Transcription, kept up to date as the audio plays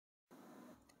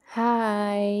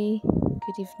Hi!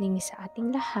 Good evening sa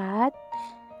ating lahat.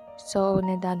 So,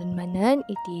 nadanon manan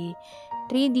iti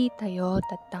 3D tayo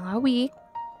tatangawik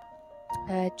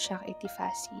at siya iti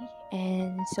fasi.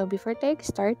 And so, before tayo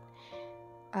start,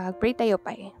 pray tayo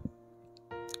pa eh.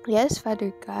 Yes,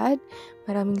 Father God,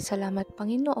 maraming salamat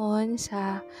Panginoon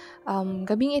sa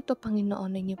gabing ito,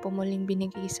 Panginoon, na inyo po muling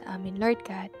binigay sa amin, Lord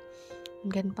God.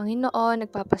 Hanggang Panginoon,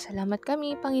 nagpapasalamat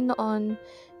kami, Panginoon,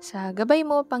 sa gabay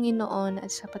mo, Panginoon,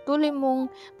 at sa patuloy mong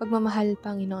pagmamahal,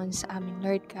 Panginoon, sa amin,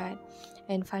 Lord God.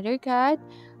 And Father God,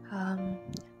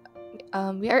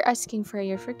 we are asking for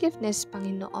your forgiveness,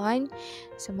 Panginoon,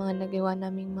 sa mga nagawa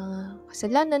naming mga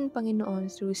kasalanan, Panginoon,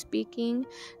 through speaking,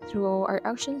 through our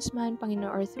actions man,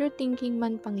 Panginoon, or through thinking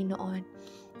man, Panginoon.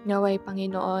 Naway,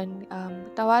 Panginoon,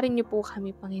 patawarin niyo po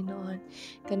kami, Panginoon.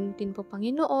 Ganun din po,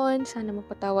 Panginoon, sana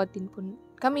mapatawad din po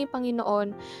kami,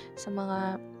 Panginoon, sa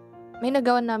mga may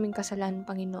nagawa naming kasalanan,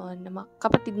 Panginoon, na mga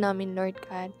kapatid namin, Lord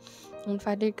God. And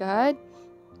Father God,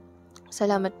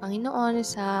 salamat, Panginoon,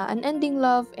 sa unending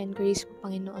love and grace po,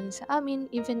 Panginoon, sa amin,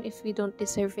 even if we don't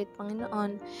deserve it,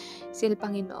 Panginoon. Still,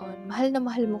 Panginoon, mahal na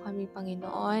mahal mo kami,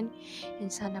 Panginoon. And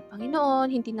sana, Panginoon,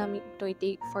 hindi namin ito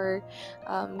i-take for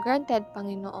granted,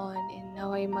 Panginoon. And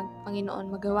naway,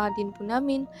 Panginoon, magawa din po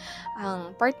namin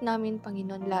ang part namin,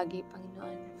 Panginoon, lagi,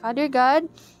 Panginoon. Father God,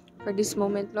 for this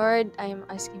moment, Lord, I am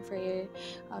asking for your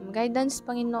guidance,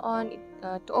 Panginoon,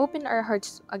 to open our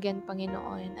hearts again,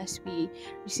 Panginoon, as we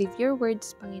receive your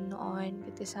words, Panginoon.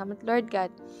 Katisamat, Lord God,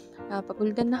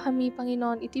 papuldan na kami,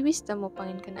 Panginoon, iti wisdom mo,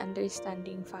 Panginoon, kan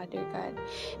understanding, Father God.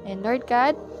 And Lord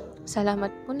God,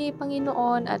 salamat po ni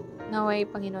Panginoon, at naway,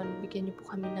 Panginoon, bigyan niyo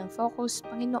po kami ng focus,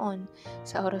 Panginoon,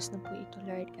 sa oras na po ito,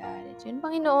 Lord God. At yun,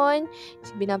 Panginoon,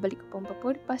 binabalik ko pong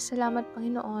papuri pa. Salamat,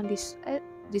 Panginoon.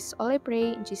 This all I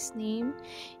pray in Jesus' name.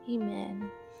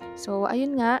 Amen. So,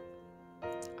 ayun nga.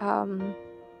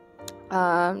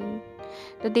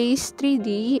 Today's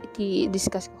 3D,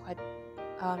 discuss ko kat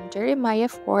Jeremiah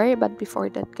 4. But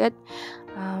before that,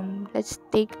 let's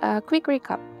take a quick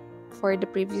recap for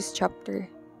the previous chapter.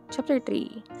 Chapter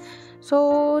 3.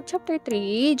 So, chapter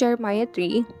 3, Jeremiah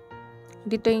 3.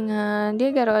 Dito yung,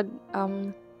 di garod,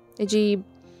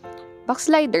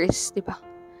 backsliders, di ba?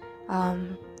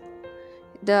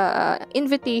 The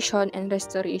invitation and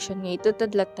restoration nga ito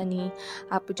tadlata ni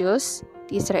Apo Diyos,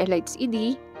 ti Israelites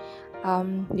idi,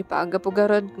 di pa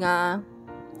agapugarod nga,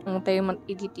 ang tayo man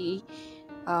idi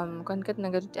kankat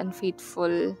na gadot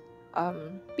unfaithful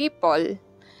people,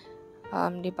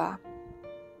 di ba?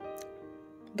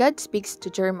 God speaks to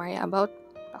Jeremiah about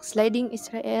backsliding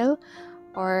Israel,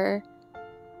 or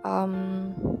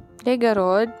di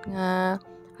garod nga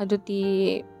ado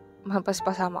ti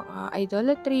mapaspasama nga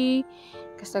idolatry,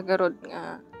 kasagarod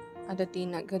nga adati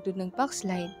nagadud ng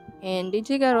backslide. And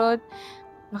DJ garod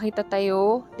makita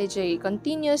tayo DJ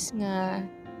continuous nga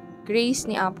grace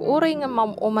ni Apo, uray nga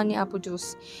mamuman ni Apo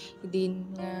Diyos idin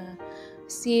nga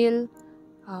still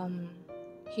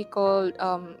he called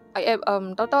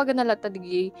tatawagan na lata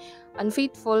digi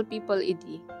unfaithful people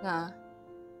idi nga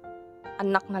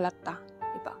anak na lata,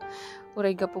 diba?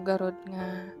 Uray gapo garod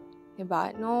nga,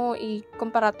 diba? No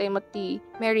i-kumpara tayo mati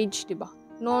marriage, diba?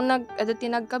 No adati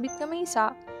nagkabit kami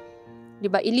isa,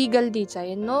 diba? Illegal di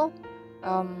tayo, no?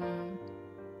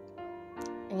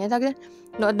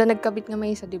 No ada nagkabit nga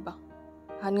may isa, diba?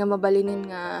 Han nga mabalinin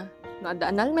nga no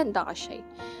ada annulment da ka siya.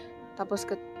 Tapos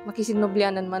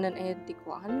makisinnoblianan manan ay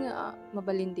tikwahan nga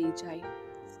mabalin di jay.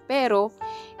 Pero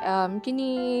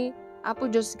kini Apo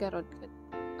Diyos garod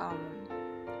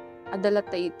adalat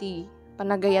ta iti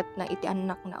panagayat na iti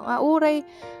anak na uray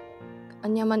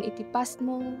anyaman iti past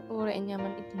mo, uray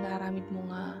anyaman iti naramid mo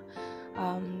nga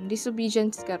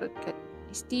disobedience karot kat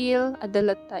still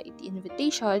adalat ta iti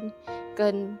invitation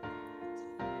kan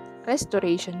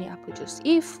restoration ni Apo Diyos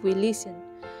if we listen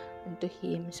unto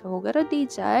Him. So garod di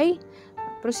jay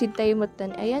proceed tayo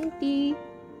matan ayan ti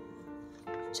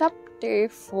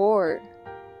chapter 4.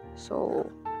 So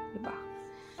diba,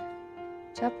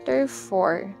 chapter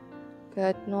 4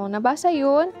 kat no nabasa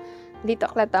yun dito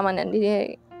klataman na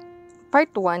part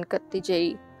 1 kat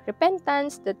TJ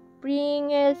repentance that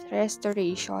bringeth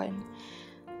restoration.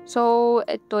 So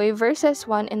ito'y verses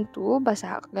 1 and 2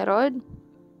 basa garod.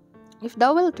 If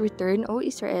thou wilt return, O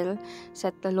Israel,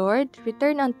 said the Lord,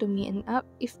 return unto me, and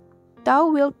if thou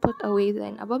wilt put away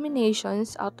thine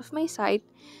abominations out of my sight,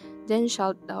 then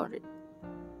shalt thou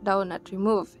not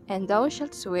remove, and thou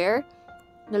shalt swear,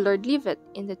 the Lord liveth,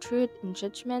 in the truth, in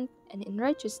judgment, and in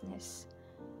righteousness.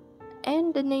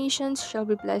 And the nations shall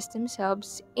be blessed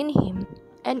themselves in him,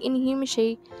 and in him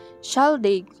shall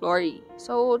they glory.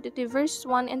 So, dito verse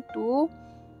 1 and 2,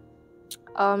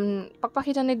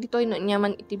 pagpakita na dito no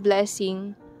nyaman iti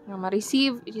blessing nga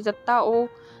ma-receive iti tattao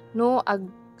no ag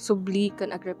subli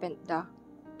kan agrepent da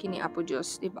kini Apo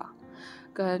Dios, di ba?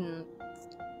 Kan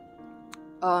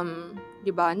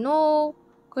di ba no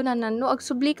kunanan no ag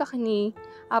subli ka kini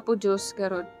Apo Dios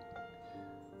garod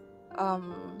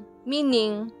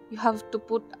meaning you have to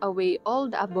put away all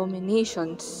the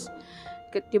abominations.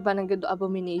 Ket di ba nagado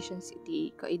abominations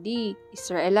iti kaidi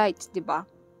Israelites, di ba?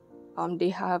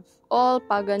 They have all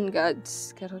pagan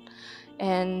gods karot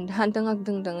and handang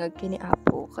agdangdangag kini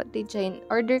Apo ket in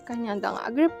order kanya dang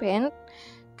agrepent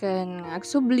ken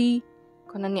agsubli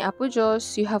kunan ni Apo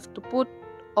Dios, you have to put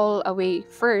all away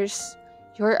first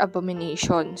your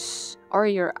abominations or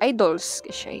your idols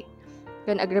kasi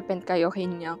ken agrepent kayo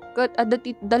kanya ket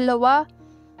adati dalawa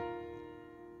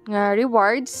nga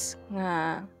rewards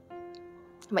nga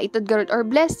maitod garod or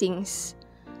blessings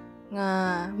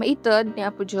nga maitod ni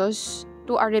Apo Dios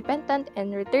to our repentant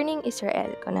and returning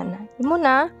Israel kanana.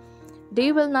 Muna,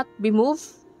 they will not be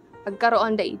moved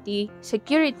agkaroon da iti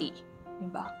security,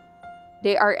 diba?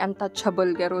 They are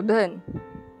untouchable garodon,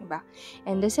 diba?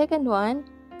 And the second one,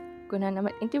 kuna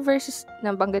naman into verses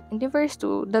nabanggit into verse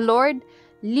 2, the Lord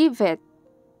liveth,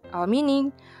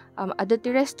 meaning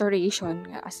adati restoration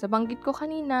nga as nabanggit ko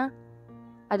kanina,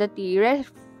 adati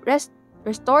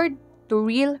restored to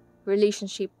real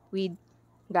relationship with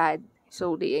God.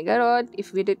 So, garod,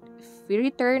 if we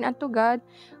return unto God,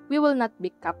 we will not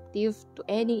be captive to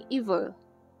any evil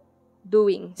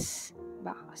doings.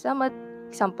 Baka samat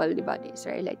example, di ba, the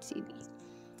Israelite city.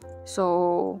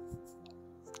 So,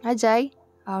 ajay,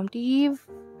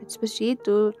 let's proceed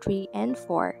to 3 and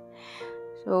 4.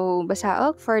 So,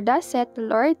 basaok, for thus said the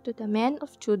Lord to the men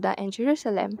of Judah and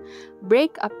Jerusalem,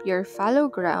 break up your fallow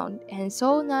ground, and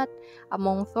sow not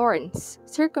among thorns.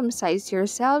 Circumcise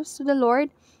yourselves to the Lord,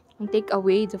 and take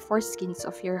away the foreskins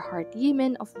of your heart, ye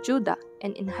men of Judah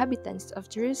and inhabitants of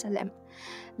Jerusalem.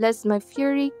 Lest my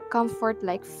fury come forth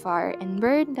like fire, and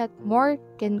burn that more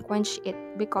can quench it,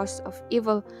 because of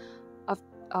evil of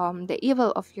the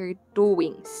evil of your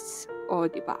doings. O,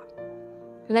 diba?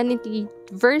 Kananiti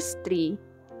verse 3,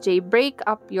 break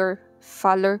up your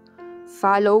fallow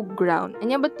ground.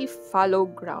 Anya ba ti fallow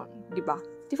ground, di ba?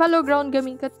 Ti fallow ground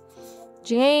gaming kat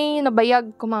jay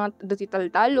nabayag ko mga dati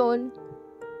taltalon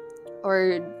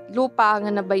or lupa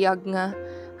nga nabayag nga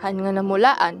han nga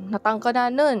namulaan,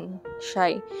 natangkananon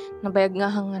siya'y nabayag nga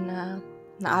hanga na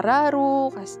naararo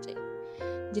kas jay.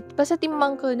 Dito pa sa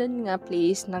timbang kanan nga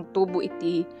place nagtubo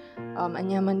iti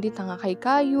anyaman dita nga kay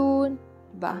kayon,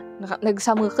 diba?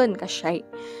 Nagsamukan ka siya'y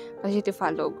kasi iti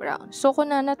fallow ground. So,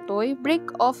 kuna na to'y, break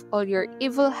off all your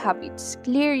evil habits.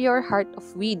 Clear your heart of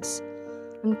weeds.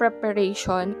 In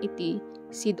preparation, iti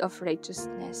seed of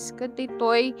righteousness. Kasi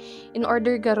to'y, in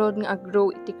order garod nga grow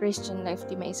iti Christian life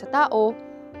ti may sa tao,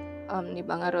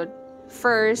 diba nga rod,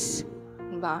 first,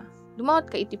 diba, dumawat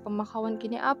ka iti pamakawan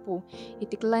kini Apo,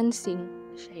 iti cleansing,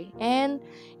 siya. And,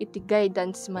 iti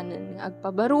guidance manen nga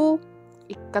agpabaro,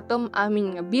 ikatom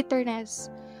amin nga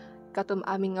bitterness, katom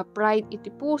aming nga pride iti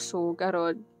puso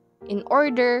garod in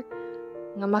order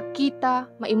nga makita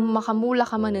maimakamula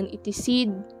ka manen iti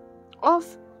seed of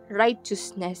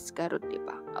righteousness garod,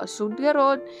 diba? So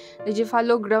garod medyo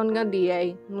follow ground nga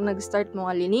diay nung nag-start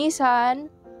mo nga linisan,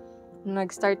 nung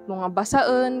nag-start mo nga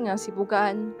basaan nga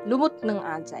sibugan lumot ng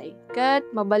ajay kat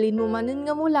mabalin mo manen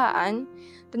nga mulaan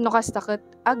tano kastakit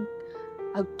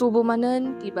agtubo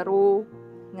manen ti baro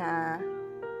nga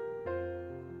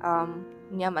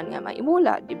nyaman nga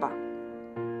maimula, di ba?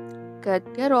 Kat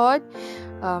karot,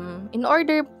 in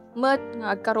order mat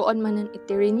nga agkaroon man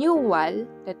iti renewal,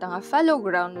 dito nga follow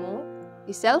ground mo,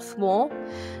 the self mo,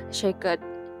 siya kat,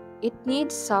 it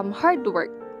needs some hard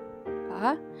work.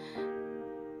 Pa?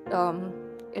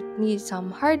 It needs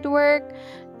some hard work,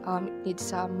 it needs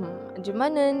some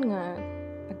adjumanan nga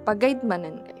nagpag-guide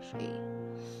manan kay siya.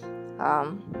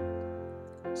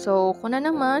 So, kuna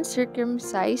naman,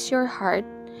 circumcise your heart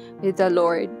with the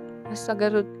Lord.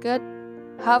 Kasagarod kat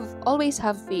always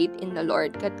have faith in the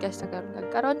Lord. Kat kasagarod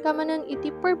nagkaroon ka man ng iti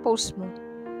purpose mo.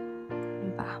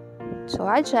 Diba? So,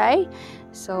 ajay.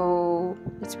 So,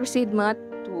 let's proceed mat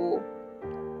to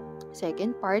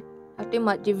second part. Ito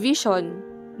yung division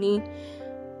ni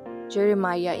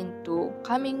Jeremiah into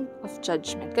coming of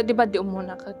judgment. Kat diba di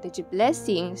umuna ka iti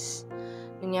blessings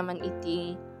nanyaman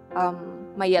iti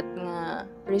mayat nga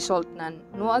result nan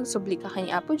no agsubli ka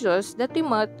kay Apo Dios dati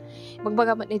mat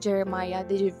magbagamat ni Jeremiah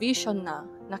the vision na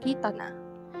nakita na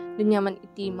dunya man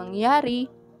iti mangyari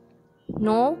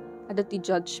no adati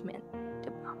judgment,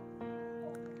 diba?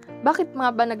 Bakit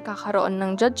nga ba nagkakaroon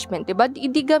ng judgment, diba?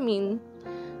 Idi gamin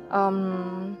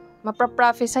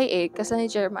maprophesy kasi ni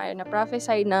Jeremiah na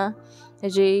prophesy na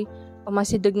Jay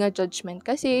pamasidag nga judgment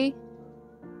kasi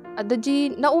ada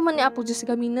Jay nauman ni Apo Diyos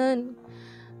gaminan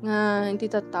nga hindi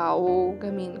tao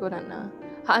gamin ko na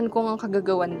haan ko nga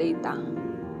kagagawan data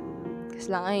kasi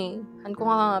lang haan ko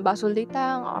nga basol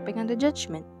data nga kapay nga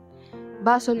judgment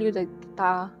basol yu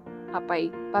data apay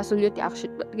basol yu ti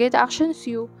action get actions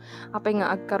yu apay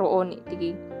nga agkaroon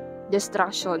iti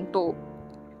destruction to.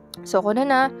 So kuna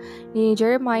na ni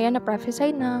Jeremiah na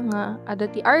prophesy na nga ada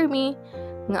ti army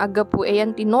nga aga po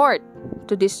ayan ti north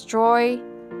to destroy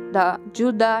the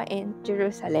Judah and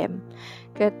Jerusalem.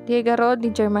 Ket ti garod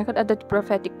ni Jeremiah ket ada ti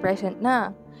prophetic present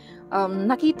na.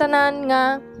 Nakita nan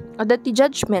nga ada ti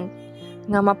judgment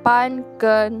nga mapan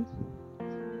ken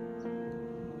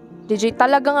DJ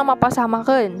talaga nga mapasama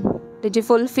ken. DJ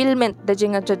fulfillment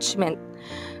DJ nga judgment.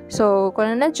 So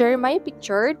kuna na Jeremiah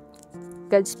pictured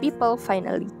God's people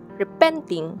finally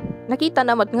repenting. Nakita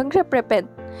naman nga repent.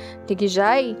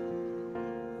 Tigijay.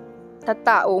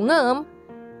 Tatao ngam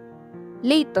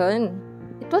Layton.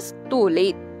 It was too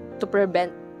late to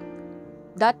prevent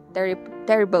that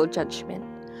terrible judgment.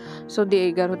 So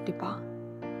di garot ti pa.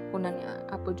 Kuna niya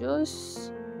Apo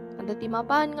Diyos ada ti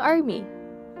mapan nga army.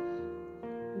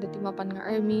 Ada ti mapan nga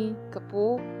army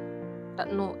kapo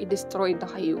tatno i-destroy da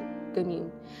kayo.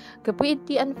 Ganin. Kapo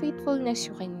iti unfaithfulness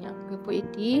yung kanya. Kapo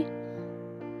iti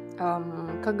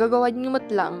kagagawa niyo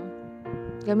matlang.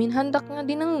 Gamin handak nga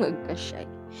dinangag kasyay.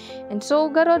 And so,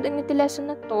 garod, ang iti lesson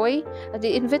na toy, at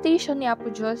the invitation ni Apo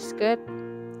Diyos, kat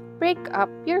break up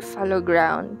your fallow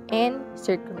ground and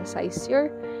circumcise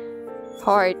your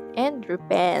heart and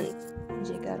repent.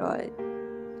 Di garod.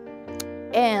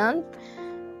 And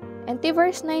ti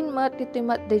verse 9 mat, iti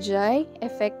mat de jay,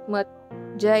 effect mat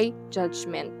jay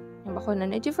judgment. Yung bako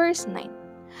na iti verse 9.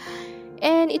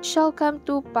 And it shall come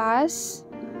to pass,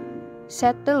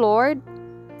 said the Lord,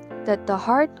 that the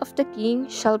heart of the king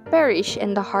shall perish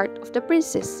and the heart of the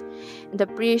princess, and the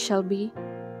priest shall be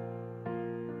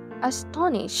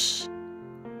astonished.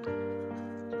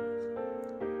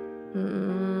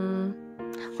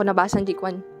 Kung nabasan di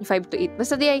kwan, 5 to 8.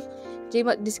 Basta di ay, di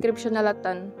description na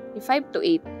latan, 5 to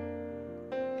 8.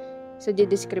 So, di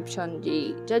description,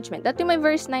 di judgment. Dati may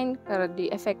verse 9, pero di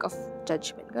effect of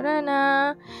judgment. Kaya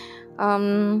na,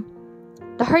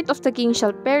 the heart of the king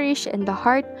shall perish, and the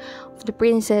heart of the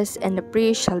princess and the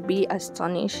priest shall be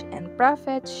astonished, and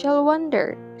prophets shall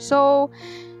wonder. So,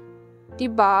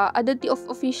 diba, ada ti of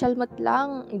official mat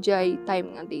lang, jay,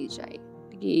 time nga di jay.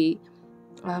 Di,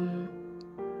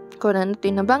 kung ano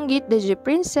tinabanggit, the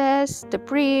princess, the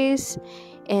priest,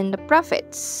 and the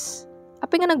prophets.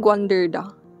 Api nga nag-wonder da,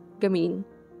 gamin.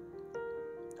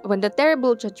 When the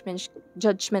terrible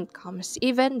judgment comes,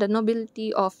 even the nobility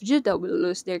of Judah will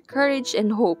lose their courage and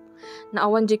hope.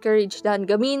 Naawan di courage dan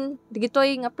gamin,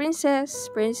 digitoy nga princesses,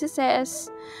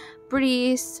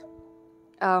 priests,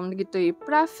 digitoy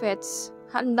prophets,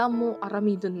 handa mo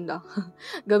aramidon da.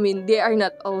 Gamin, they are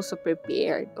not also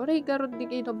prepared. Oray garod di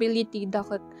kay nobility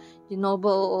dakat di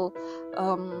noble,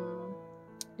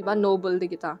 diba noble di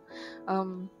kita.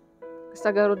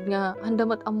 Sa garod nga handa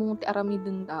mat among ti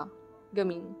aramidon da.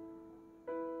 Gamin.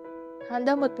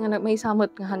 Handa mo't nga may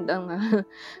samot nga handa nga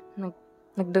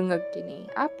nagdungag kini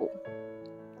Apo.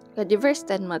 Kadi verse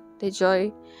 10 mat ti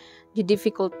joy the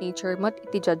difficult nature mat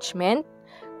iti judgment.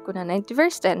 Kuna 90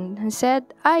 verse 10 and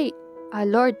said,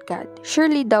 Lord God,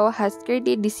 surely thou hast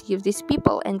greatly deceived these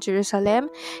people and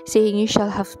Jerusalem, saying you shall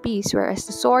have peace, whereas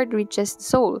the sword reaches the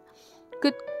soul.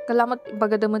 Kud kalamat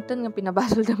bagadamatan nga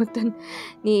pinabasol damatan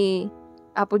ni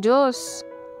Apo Diyos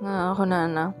nga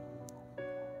kunana.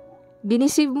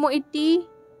 Dinisib mo iti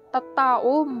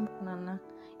tataom nana.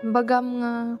 Imbagam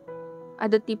nga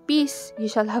ada ti peace, you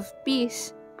shall have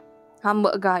peace.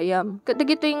 Hamba gayam.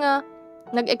 Kadagitoy nga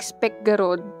nag-expect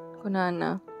garod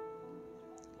kunana.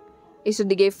 Isu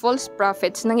digay false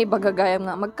prophets nang ibagagayam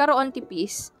nga magkaroon ti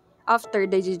peace after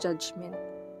the judgment.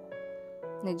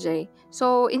 Najay.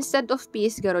 So instead of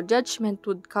peace, garod judgment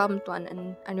would come to an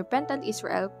unrepentant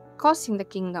Israel, causing the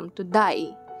kingdom to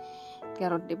die.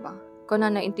 Garod, diba? Kuna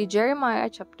na into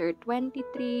Jeremiah chapter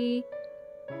 23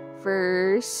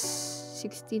 verse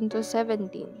 16 to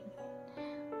 17.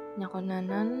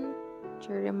 Nakunanan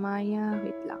Jeremiah,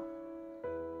 wait lang.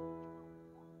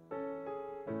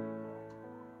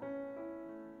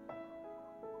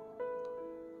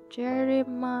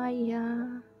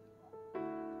 Jeremiah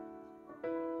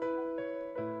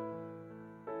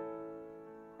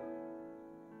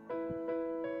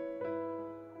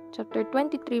chapter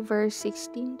 23, verse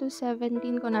 16 to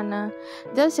 17 ko na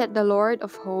Thus said the Lord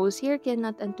of hosts, hearken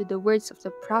not unto the words of the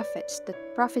prophets that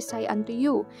prophesy unto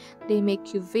you. They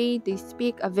make you vain, they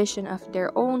speak a vision of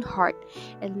their own heart,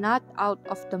 and not out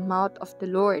of the mouth of the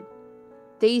Lord.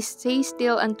 They say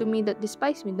still unto me that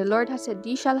despise me, the Lord has said,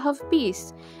 Ye shall have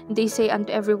peace. And they say unto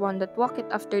everyone that walketh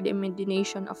after the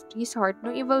imagination of his heart,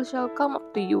 No evil shall come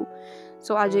up to you.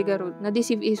 So ajay garud,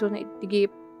 na-deceive iso na itigi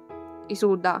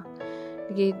isuda.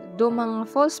 Tigi do mga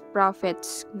false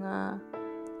prophets nga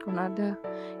kunada,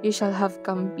 you shall have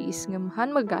come peace nga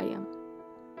mahan magayam.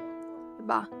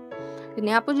 Diba?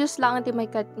 Kanya po Diyos lang iti may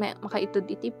makaitod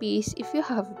iti peace if you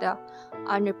have the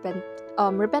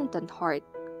repentant heart.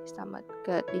 Samat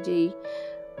kat DJ.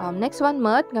 Next one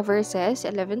mat nga verses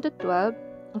 11 to 12.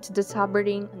 It's the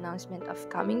sobering announcement of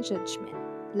coming judgment.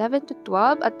 11 to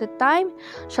 12. At the time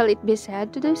shall it be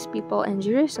said to those people in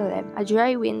Jerusalem, a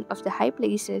dry wind of the high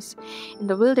places in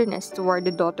the wilderness toward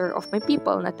the daughter of my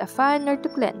people, not a fan nor to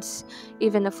cleanse,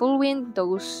 even a full wind,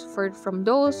 from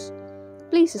those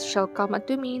places shall come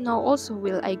unto me. Now also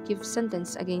will I give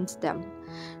sentence against them.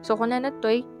 So kuna na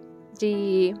to'y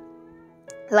the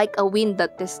like a wind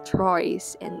that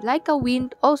destroys, and like a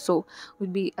wind also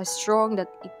would be as strong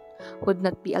that it would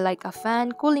not be like a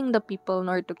fan cooling the people,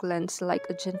 nor to cleanse like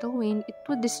a gentle wind. It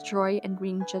would destroy and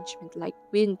bring judgment like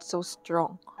wind so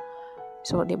strong.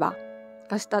 So diba,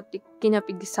 kasta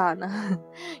kinapigsa na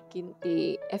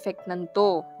kinti effect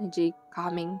nanto ni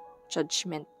coming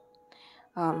judgment,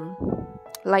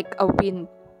 like a wind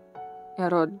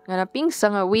nga napingsa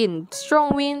nga wind,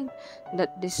 strong wind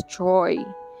that destroy.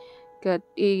 Kat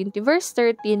in verse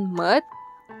 13 mat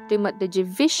the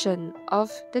vision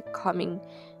of the coming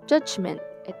judgment.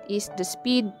 It is the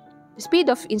speed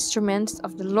of instruments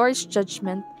of the Lord's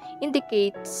judgment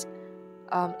indicated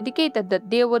that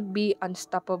they would be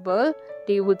unstoppable.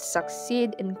 They would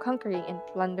succeed in conquering and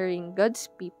plundering God's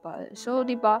people. So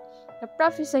diba, na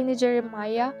prophesy ni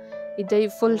Jeremiah iti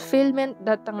fulfillment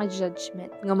data nga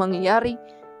judgment nga mangyayari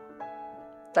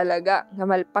talaga, nga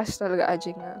malpas talaga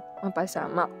aji nga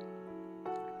mapasamak.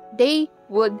 They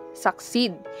would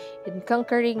succeed in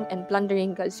conquering and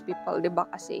plundering God's people. Diba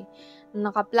kasi,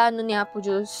 nakaplano niya po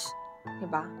Diyos,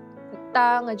 diba?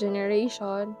 Ita nga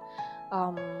generation,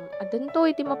 adun to,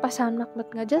 iti mapasamak mat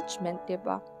nga judgment,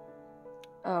 diba?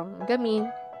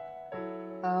 Gamin,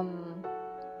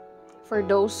 for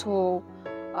those who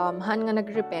han nga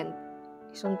nagrepent,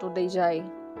 isunto day jay,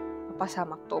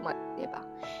 mapasamak to mat, diba?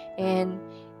 And,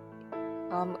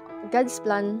 God's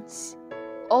plans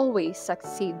always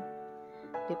succeed,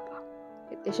 diba?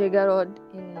 Ito siya garod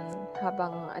in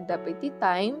habang adapted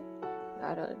time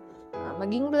garod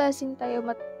maging blessing tayo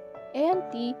mat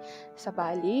ti sa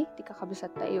bali ti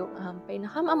kakabsat tayo hampay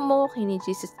na hamam mo kay ni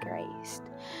Jesus Christ.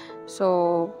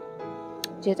 So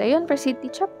dito yun proceed ti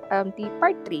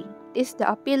part 3 is the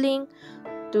appealing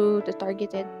to the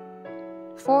targeted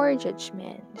for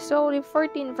judgment. So the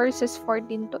 14 verses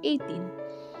 14 to 18.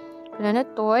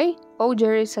 Nanatoy, O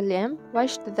Jerusalem,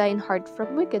 wash thine heart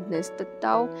from wickedness, that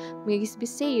thou mayest be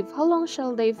saved. How long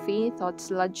shall thy vain thoughts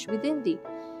lodge within thee?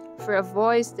 For a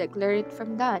voice declareth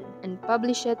from Dan, and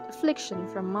publisheth affliction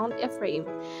from Mount Ephraim.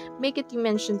 Make it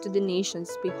mention to the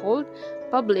nations, behold,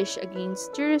 publish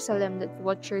against Jerusalem that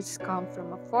watchers come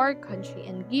from a far country,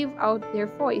 and give out their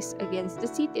voice against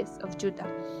the cities of Judah.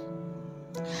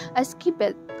 As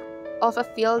keepeth of a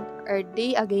field are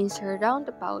they against her round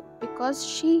about, because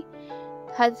she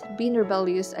hath been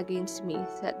rebellious against me,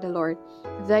 said the Lord.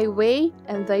 Thy way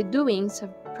and thy doings have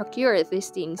procured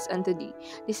these things unto thee.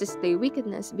 This is thy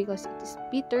wickedness, because it is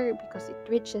bitter, because it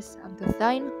reaches unto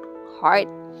thine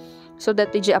heart. So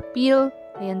that the appeal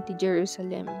ayan ti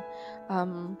Jerusalem.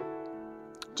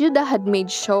 Judah had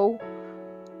made show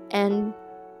and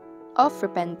of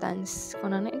repentance.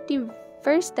 Kung ano iti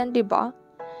verse 10, diba?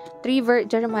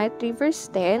 Jeremiah 3 verse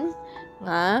 10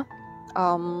 nga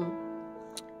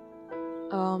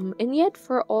and yet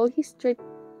for all his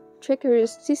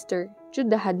treacherous sister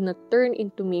Judah had not turned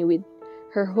into me with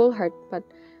her whole heart, but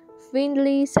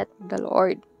vainly set the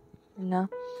Lord. Na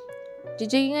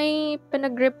jijay ngay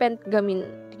panagrepent gamin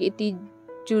iti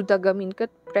Judah gamin kat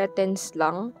pretense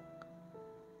lang,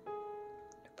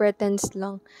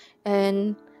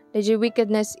 and the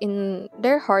wickedness in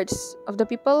their hearts of the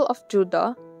people of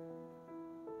Judah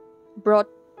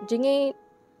brought jingay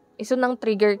iso nang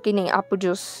trigger kining Apo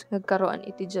Diyos nagkaroon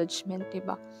iti judgment,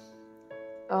 diba?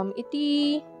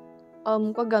 Iti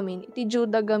kagamin iti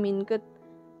Judah gamin ket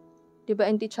diba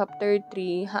iti chapter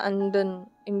 3 haan dun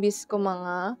imbis ko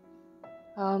mga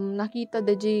nakita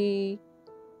daji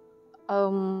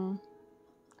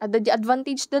adadji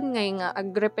advantage dun ngay nga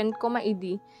agrepent ko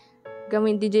maidi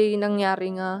gamin DJ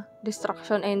nangyari nga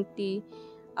destruction anti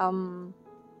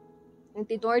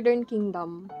Northern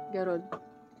Kingdom garod.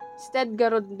 Instead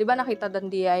garod, di ba nakita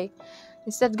dan di ay?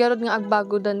 Instead garod nga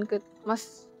agbago dan ket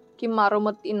mas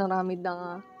kimaromot inaramid na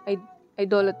nga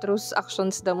idolatrous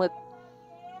actions damat.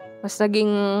 Mas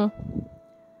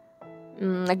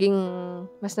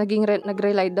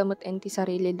nag-rely damat enti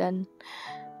sarili dan.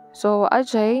 So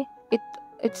ajay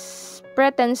it's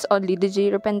pretense only DJ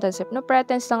repentance. No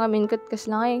pretense lang amin ket kas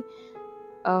lang ay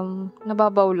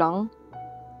nababaw lang.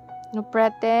 No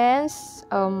pretense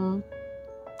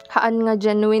haan nga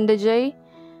genuine DJ.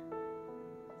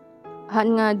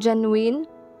 Haan nga genuine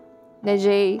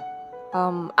DJ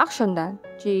action da.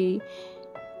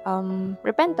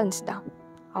 Repentance da.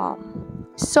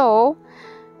 So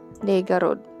de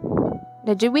garod.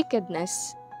 DJ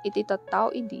wickedness iti tao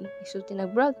idi iso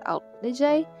tinag-brought out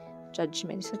DJ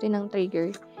judgment. So tinang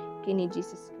trigger kini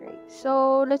Jesus Christ.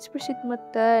 So let's proceed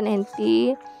matan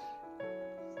enti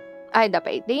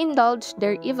dapat they indulged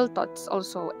their evil thoughts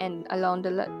also and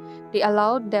they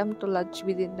allowed them to lodge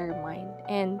within their mind.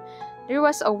 And there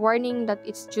was a warning that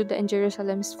it's Judah and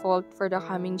Jerusalem's fault for the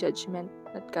coming judgment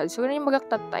not God. So yung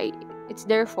magagtatay, it's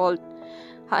their fault.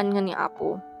 Haan nga ni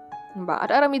Apo. Diba?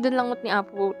 At aramidon lang ni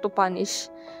Apo to punish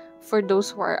for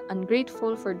those who are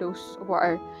ungrateful, for those who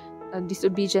are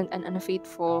disobedient and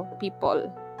unfaithful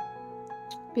people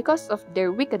because of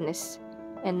their wickedness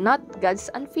and not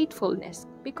God's unfaithfulness.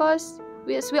 Because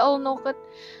as we all know that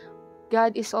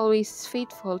God is always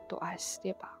faithful to us,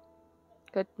 diba?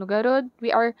 Kat nugarod,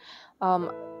 we are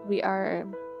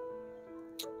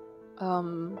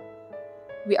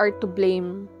to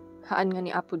blame haan nga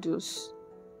ni Apo Diyos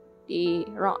the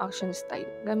wrong actions tayo.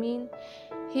 Gamin,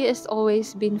 He has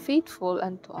always been faithful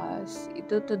unto us.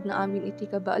 Itutod na amin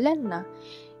iti kabaalan na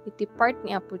iti part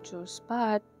ni Apo Diyos.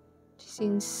 But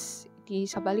since iti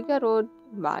sa baligarod,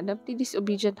 badap ti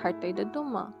disobedient heart tayo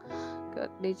daduma. Kat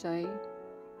dayjay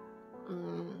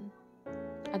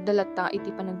adalata iti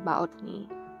panagbaot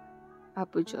ni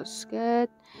Apo Diyos.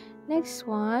 Kat next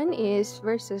one is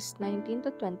verses 19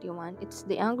 to 21. It's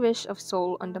the anguish of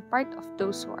soul on the part of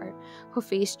those who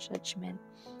face judgment.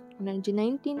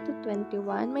 19 to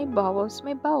 21, my bowels,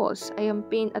 I am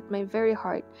pained at my very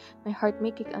heart. My heart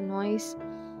maketh a noise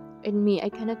in me.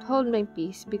 I cannot hold my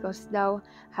peace, because thou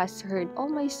hast heard, O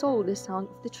my soul, the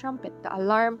sound of the trumpet, the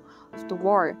alarm of the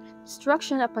war.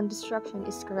 Destruction upon destruction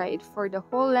is cried, for the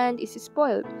whole land is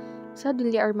spoiled.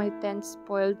 Suddenly are my tents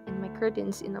spoiled, and my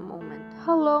curtains in a moment.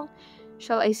 How long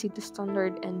shall I see the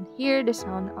standard and hear the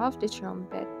sound of the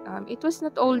trumpet? It was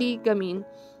not only gamin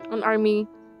an army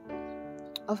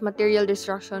of material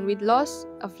destruction with loss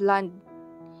of land.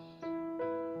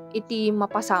 Iti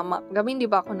mapasama. Gamin di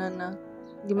ba ako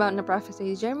di ba na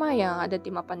prophesy Jeremiah nga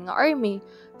dati mapan nga army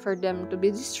for them to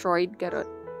be destroyed garot.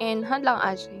 And handlang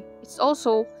ajay. It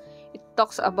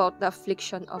talks about the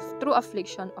true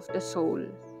affliction of the soul.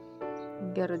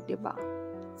 Garot di ba?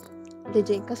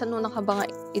 DJ kasano na ka ba nga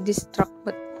i-distract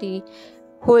but ti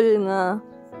whole nga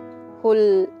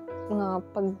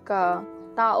pagka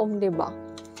taom di ba?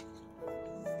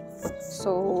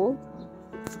 So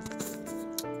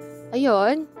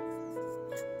ayun.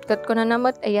 Kat ko na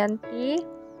namat ayan ti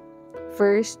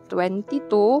verse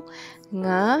 22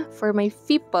 nga, for my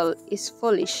people is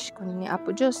foolish. Kung ni Apo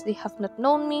Diyos, they have not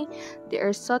known me. They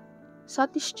are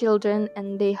sottish children,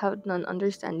 and they have none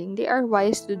understanding. They are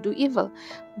wise to do evil,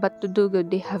 but to do good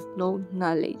they have no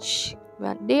knowledge.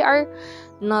 Well, they are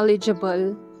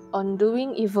knowledgeable on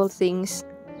doing evil things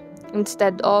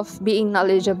instead of being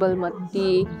knowledgeable about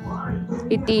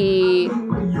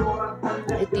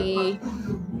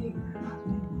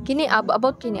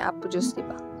kini Apo Diyos,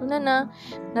 diba? Una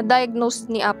na-diagnose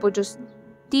ni Apo Diyos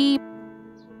ti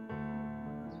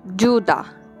Judah.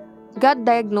 God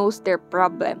diagnosed their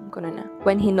problem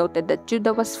when He noted that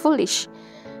Judah was foolish,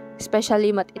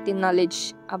 especially iti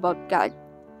knowledge about God.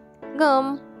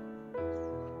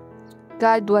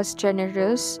 God was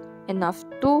generous enough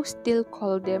to still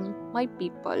call them my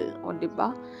people. O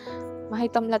diba?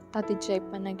 Mahitamlat tati jay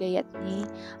panagayat ni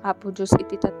Apo Diyos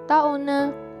iti tattao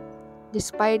na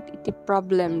despite iti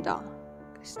problem da.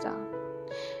 Kasta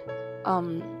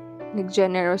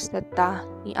nag-generous na ta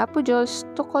ni Apo Diyos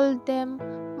to call them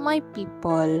my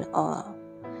people.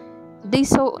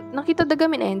 Nakita da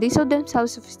gamin they saw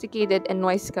themselves sophisticated and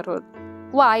wise karot.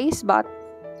 Wise, but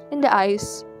in the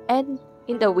eyes and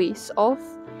in the ways of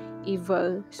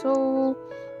evil. So,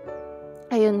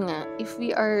 ayun nga, if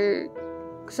we are,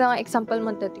 sa example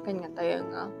man tatikan nga tayo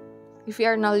nga, if we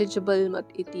are knowledgeable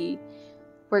iti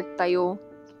work tayo,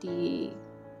 iti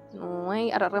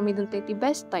araramidon tayo iti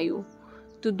best tayo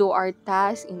to do our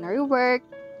task in our work,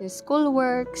 the school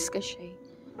works, kasi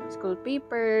school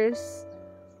papers,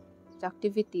 the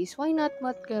activities. Why not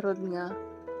karod nga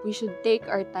we should take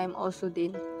our time also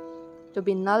din to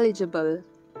be knowledgeable,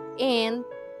 and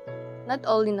not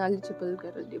only knowledgeable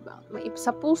karod, diba?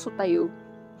 Sa puso tayo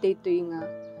dito yung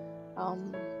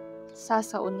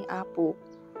sasaon ni Apo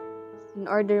in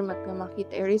order nga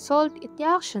makita a result, iti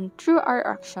action through our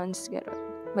actions karod.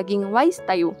 Maging wise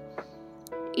tayo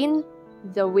in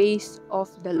the ways of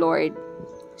the Lord.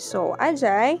 So,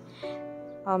 ajay,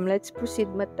 let's proceed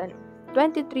matan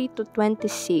 23 to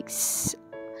 26.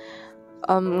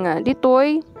 Nga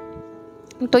ditoy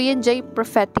yung jay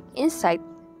prophetic insight,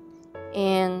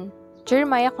 and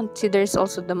Jeremiah considers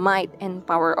also the might and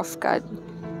power of God.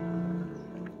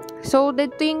 So,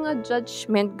 dito yung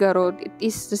judgment garod, it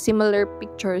is the similar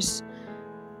pictures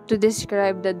to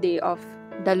describe the day of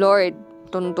the Lord.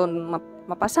 Tuntun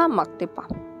mapasamak, diba?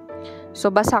 So,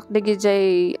 basak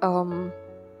digijay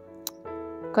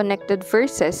connected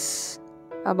verses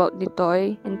about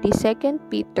ditoy in the 2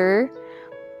 Peter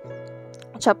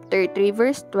chapter 3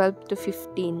 verse 12 to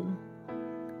 15.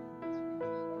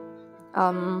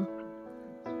 2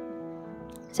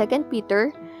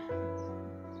 Peter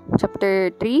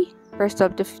chapter 3 verse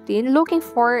 12 to 15, looking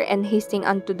for and hasting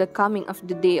unto the coming of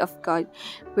the day of God,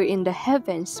 wherein the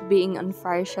heavens, being on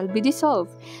fire, shall be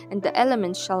dissolved, and the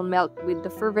elements shall melt with the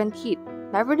fervent heat.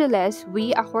 Nevertheless,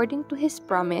 we, according to his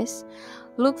promise,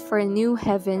 look for new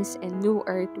heavens and new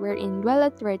earth, wherein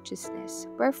dwelleth righteousness.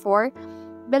 Wherefore,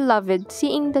 beloved,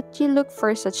 seeing that ye look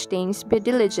for such things, be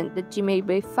diligent that ye may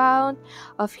be found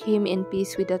of him in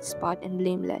peace, without spot and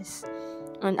blameless.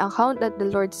 On account that the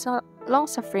Lord's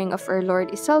long-suffering of our Lord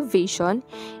is salvation,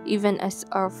 even as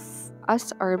of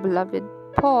us our beloved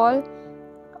Paul,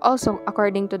 also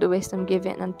according to the wisdom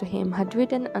given unto him, had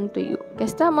written unto you.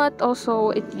 Kastamat also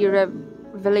iti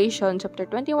Revelation chapter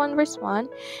 21 verse 1,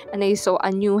 and I saw a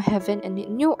new heaven and a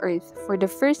new earth, for the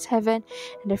first heaven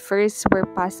and the first were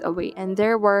passed away, and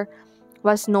there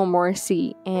was no more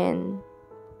sea. And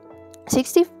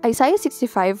Isaiah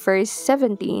 65 verse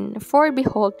 17, for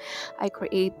behold, I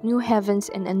create new heavens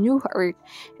and a new earth,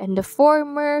 and the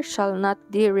former shall not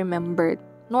be remembered,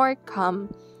 nor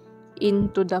come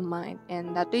into the mind.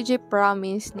 And that is a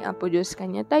promise ni Apo Diyos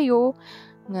kanya tayo,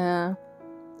 nga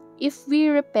if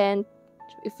we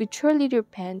truly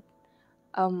repent,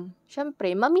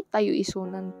 syempre, mamit tayo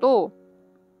isunan to.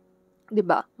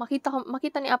 Diba?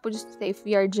 Makita ni Apo Diyos if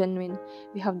we are genuine,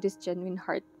 we have this genuine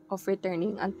heart of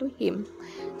returning unto Him.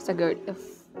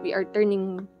 If we are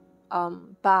turning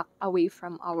back away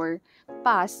from our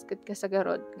past,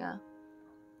 kasagarod nga.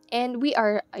 And we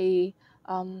are a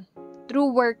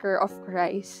true worker of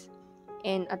Christ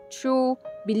and a true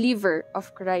believer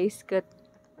of Christ, kat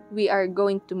we are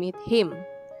going to meet Him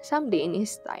someday in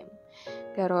His time.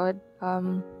 Karod,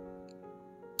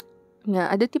 nga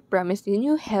adati promise, the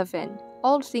new heaven,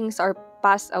 all things are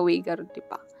passed away, garod,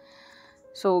 diba?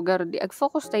 So, garod,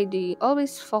 ag-focus tayo di,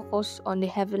 always focus on the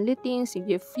heavenly things, in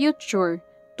the future,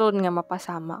 ton nga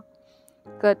mapasamak.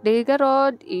 Kat di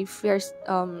garod, if we are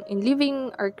in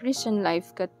living our Christian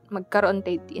life, kat magkaroon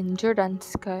tayo di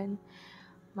endurance, kan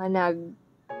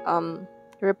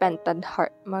repentant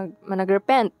heart,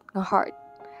 managrepent ng heart.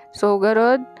 So,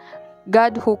 garod,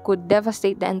 God who could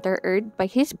devastate the entire earth by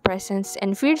His presence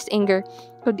and fierce anger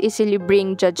could easily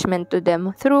bring judgment to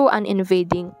them through an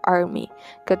invading army.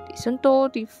 Kat isunto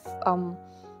the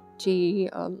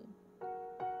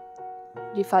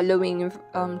following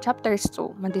chapters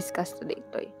to madiscuss today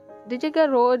ito. Dito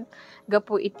garod,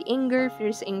 gapo iti anger,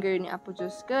 fierce anger ni Apo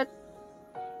Diyos, kat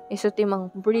iso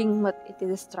timang bring mat iti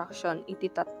destruction,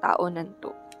 iti tattao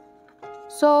nanto.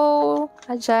 So,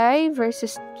 ajay,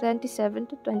 verses 27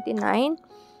 to 29.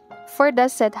 For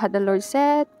thus said had the Lord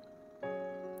said,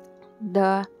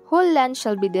 the whole land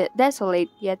shall be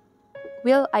desolate, yet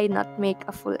will I not make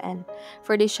a full end.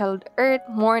 For they shall the earth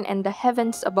mourn, and the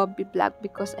heavens above be black,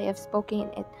 because I have spoken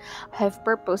it. I have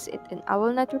purposed it, and I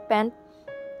will not repent,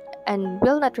 and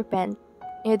will not repent,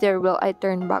 neither will I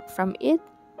turn back from it.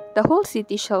 The whole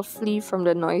city shall flee from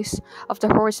the noise of the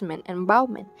horsemen and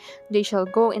bowmen. They shall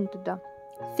go into the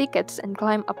thickets and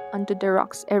climb up unto the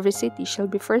rocks. Every city shall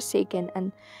be forsaken,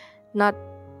 and not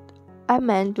a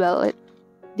man dwell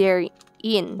therein.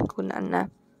 Kunana.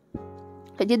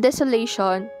 Kaya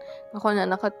desolation,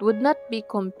 kunana, kat would not be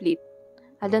complete.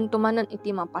 Adan tumanan iti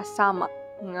mapasama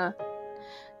nga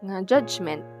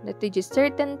judgment. That is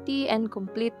certainty and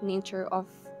complete nature of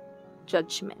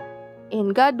judgment.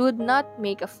 And God would not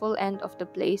make a full end of the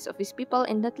place of His people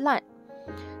in that land.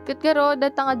 Kat garo,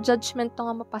 data nga judgment to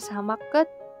nga mapasamak, kat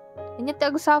inya ti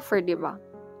ag-suffer, diba?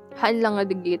 Haan lang nga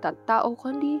digita tao,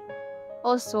 kundi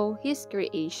also His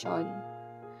creation.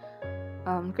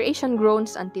 Creation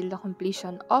groans until the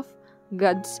completion of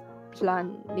God's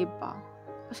plan, di ba?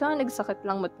 Kasi nga nagsakit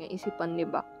lang mat nga isipan, di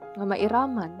ba? Nga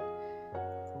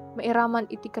mairaman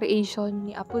iti creation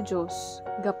ni Apo Diyos,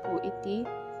 gapu iti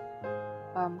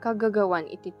kagagawan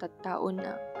iti tattao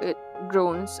na it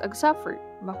groans ag suffer.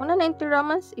 Bako na iti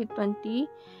Romans 8:20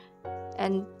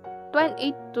 and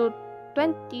 28 to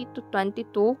 20 to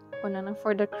 22, kuna nang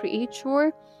for the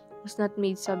creature was not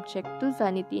made subject to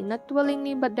vanity, not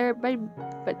willingly, but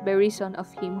by reason of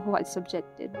him who had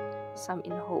subjected some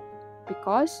in hope.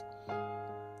 Because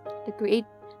the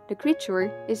creature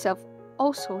itself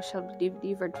also shall be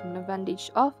delivered from the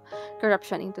bondage of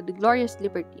corruption into the glorious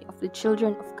liberty of the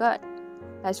children of God.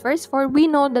 As verse 4, we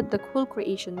know that the whole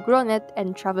creation groaneth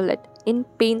and travaileth in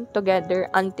pain together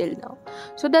until now.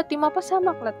 So dati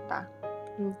mapasamak lata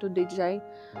into the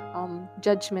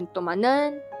judgment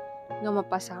tumanan, nga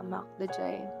mapasamak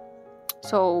dajay.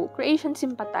 So creation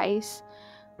sympathize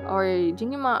or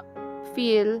ding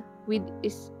feel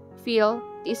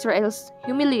Israel's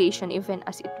humiliation even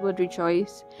as it would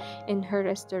rejoice in her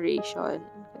restoration,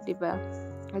 diba?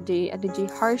 Adi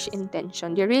harsh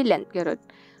intention, di relent garot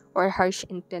or harsh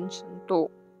intention to.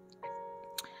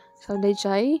 So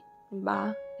dajay,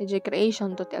 diba? Dajay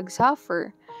creation to ti ag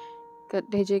suffer. Kat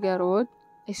dajay garot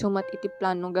ay sumat iti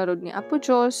plano garod ni Apo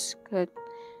Diyos kat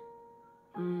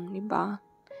diba?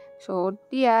 So,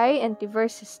 TI and the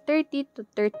verses 30 to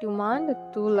 31, the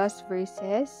two last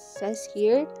verses, says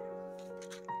here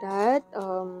that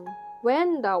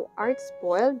when thou art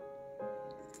spoiled,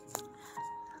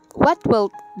 what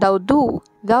wilt thou do?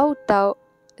 Thou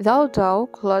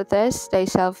clothest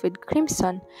thyself with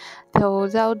crimson, though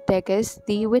thou deckest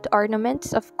thee with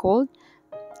ornaments of gold,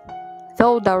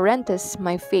 though thou rentest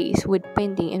my face with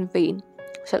painting in vain.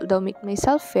 Shalt thou make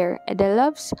myself fair, and thy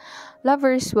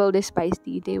lovers will despise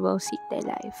thee, they will seek thy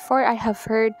life. For I have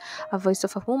heard a voice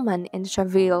of a woman in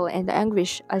travail and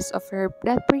anguish as of her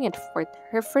that bringeth forth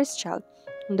her first child,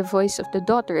 and the voice of the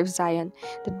daughter of Zion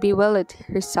that bewaileth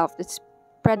herself, that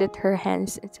spreadeth her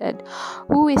hands, and said,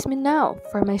 Who is me now?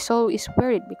 For my soul is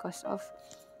wearied because of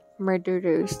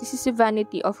murderers. This is the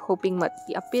vanity of hoping but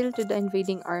the appeal to the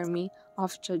invading army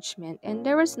of judgment, and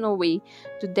there was no way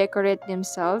to decorate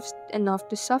themselves enough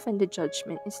to soften the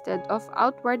judgment. Instead of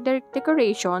outward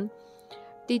decoration,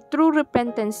 the true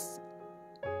repentance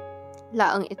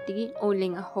laang iti only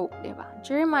a hope, diba?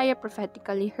 Jeremiah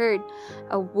prophetically heard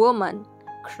a woman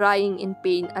crying in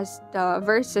pain, as the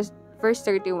verse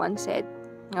 31 said,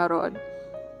 Ngarod,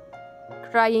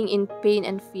 crying in pain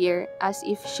and fear as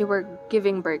if she were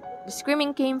giving birth. The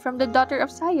screaming came from the daughter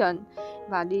of Zion,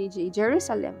 the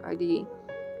Jerusalem, or the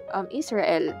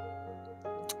Israel.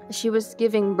 She was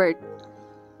giving birth,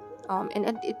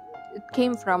 and it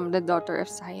came from the daughter of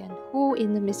Zion, who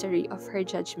in the misery of her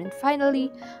judgment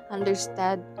finally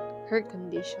understood her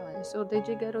condition. So the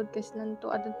garod kaslan to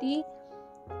adati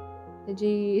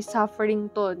the suffering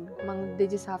to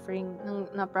the suffering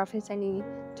na prophesy ni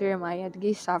Jeremiah,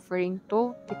 the suffering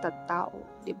to kita tao,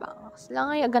 diba?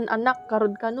 Sila nga agan anak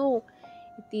karod kano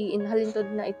iti inhalintod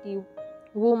na iti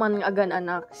woman nga agan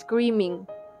anak screaming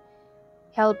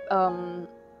help,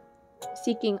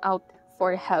 seeking out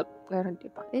for help karon,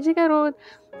 diba? Di karod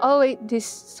always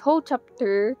this whole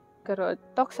chapter karod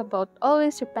talks about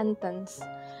always repentance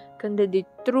kundi the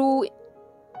true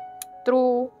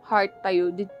heart tayo,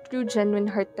 the true genuine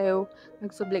heart tayo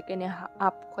nagsubli kani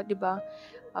up ko, diba?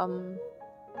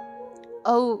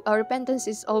 Our repentance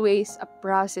is always a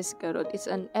process karod. It's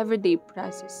an everyday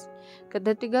process.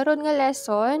 Kada ti garod nga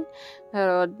lesson,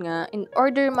 garod nga in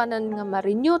order manan nga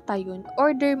ma-renew tayo, in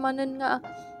order manan nga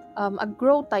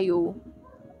ag-grow tayo,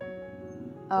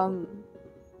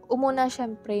 umuna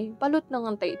syempre palot na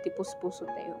nga tayo iti puso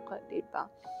tayo, diba?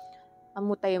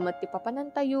 Amo tayo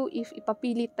matipapanan tayo if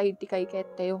ipapilit tayo ti kay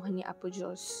tayo ni Apo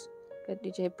Diyos.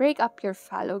 Kaya break up your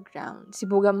fallow ground.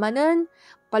 Sibuga manan,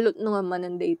 palot no nga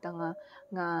manan data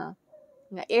nga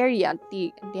area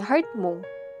ti heart mo.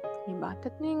 Diba?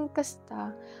 Tatning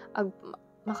kasta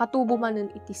makatubo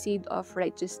manan iti seed of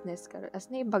righteousness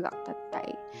as na ibagak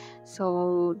tatay.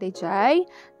 So dayjay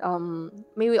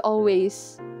may we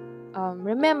always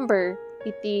remember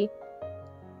iti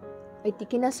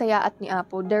kinasayaat ni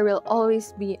Apo. There will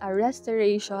always be a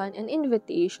restoration and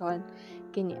invitation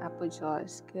kini Apo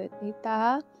Diyos. Good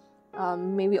nita,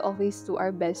 may we always do our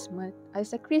best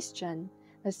as a Christian,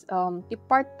 as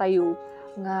ipart tayo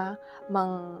nga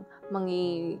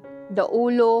mangi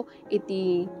daulo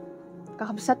iti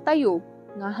kakabsat tayo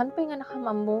nga hanpay nga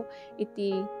nakamamo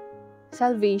iti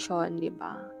salvation,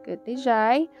 diba? Good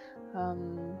jay,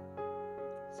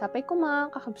 Sapay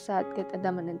kuma kakabsat ket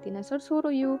adaman ng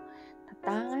tinasursuro yu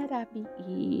tatangarapi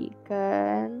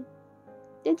ikan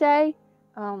jajay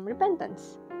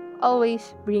repentance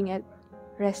always bring it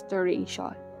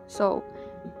restoration. So,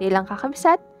 di lang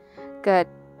kakabsat ket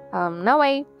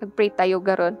naway magpray tayo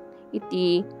garon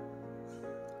iti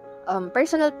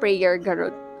personal prayer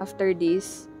garot after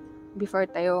this before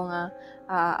tayo nga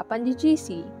apan di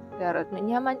GC garot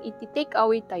nanyaman iti take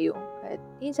away tayo at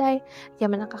isay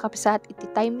yaman nakakapsat iti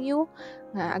time you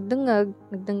nga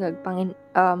nagdengeg pangin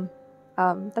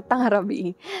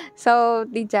tatangarabi. So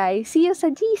dijay see you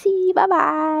sa GC, bye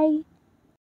bye.